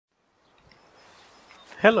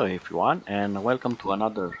Hello everyone and welcome to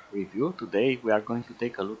another review. Today we are going to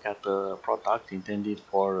take a look at a product intended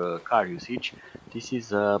for car usage. This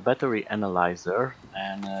is a battery analyzer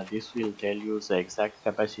and this will tell you the exact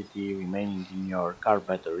capacity remaining in your car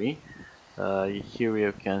battery. Here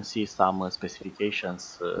you can see some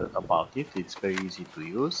specifications about it. It's very easy to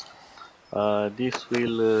use. This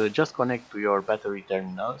will just connect to your battery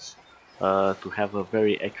terminals. To have a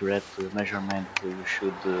very accurate measurement, you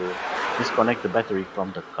should disconnect the battery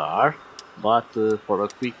from the car, but for a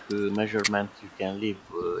quick measurement you can leave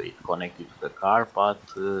it connected to the car, but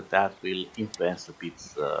that will influence a bit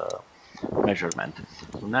measurement.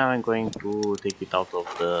 So now I'm going to take it out of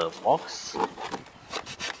the box.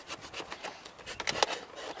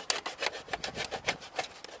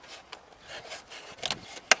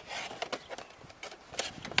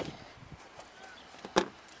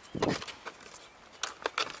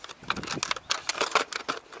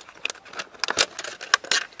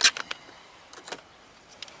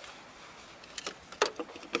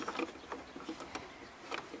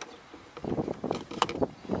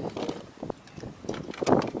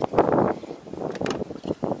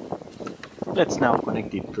 Let's now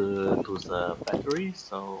connect it to the battery.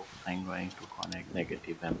 So I'm going to connect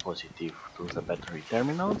negative and positive to the battery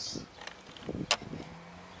terminals.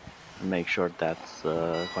 Make sure that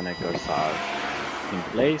connectors are in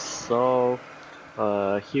place. So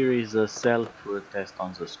here is a self test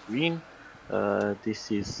on the screen.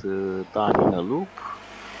 This is done in a loop,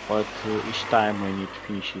 but each time when it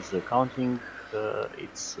finishes counting,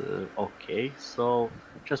 it's okay. So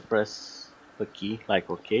just press a key like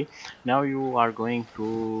OK. Now you are going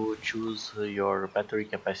to choose your battery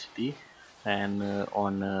capacity, and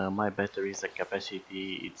on my battery the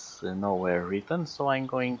capacity it's nowhere written, so I'm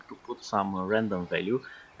going to put some random value,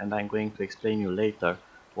 and I'm going to explain you later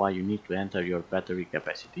why you need to enter your battery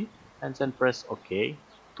capacity, and then press OK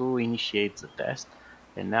to initiate the test.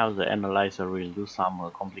 And now the analyzer will do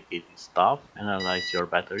some complicated stuff, analyze your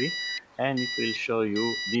battery, and it will show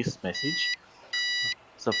you this message.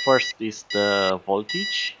 The first is the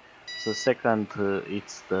voltage, the second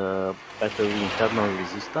it's the battery internal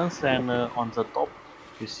resistance, and on the top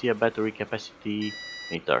you see a battery capacity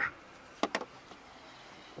meter.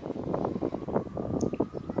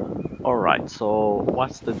 Alright, so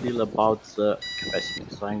what's the deal about the capacity?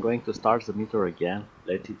 So I'm going to start the meter again,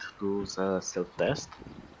 let it do the self-test,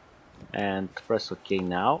 and press OK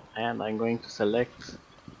now, and I'm going to select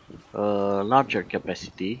a larger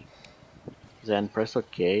capacity, then press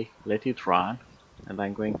OK, let it run, and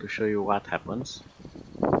I'm going to show you what happens.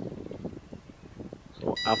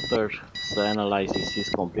 So after the analysis is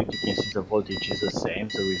complete, you can see the voltage is the same,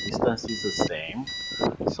 the resistance is the same,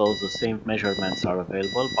 so the same measurements are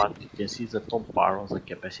available, but you can see the top bar of the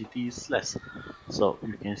capacity is less. So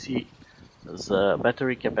you can see the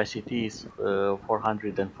battery capacity is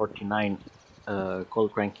 449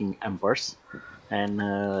 cold cranking amperes, and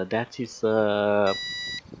that is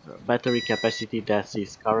battery capacity that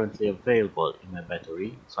is currently available in my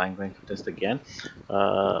battery. So I'm going to test again,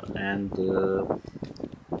 and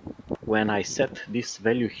when I set this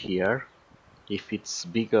value here, if it's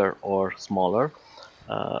bigger or smaller,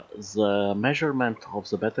 the measurement of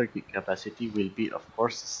the battery capacity will be of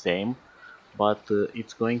course the same, but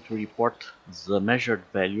it's going to report the measured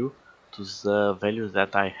value to the value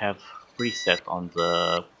that I have preset on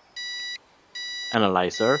the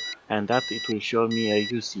analyzer, and that it will show me a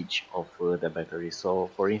usage of the battery. So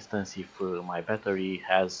for instance, if my battery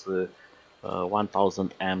has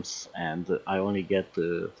 1000 amps and I only get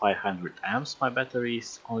 500 amps, my battery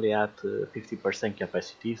is only at 50%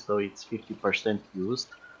 capacity, so it's 50% used,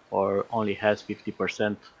 or only has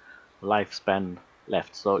 50% lifespan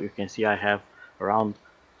left. So you can see I have around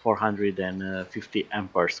 450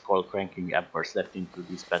 amperes, cold cranking amperes left into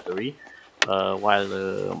this battery,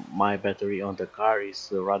 while my battery on the car is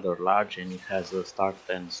rather large and it has a start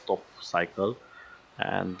and stop cycle,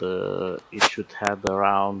 and it should have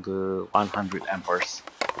around 100 amperes.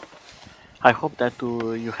 I hope that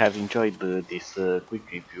you have enjoyed this quick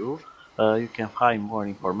review. You can find more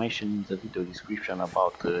information in the video description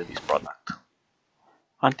about this product.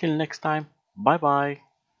 Until next time, bye bye!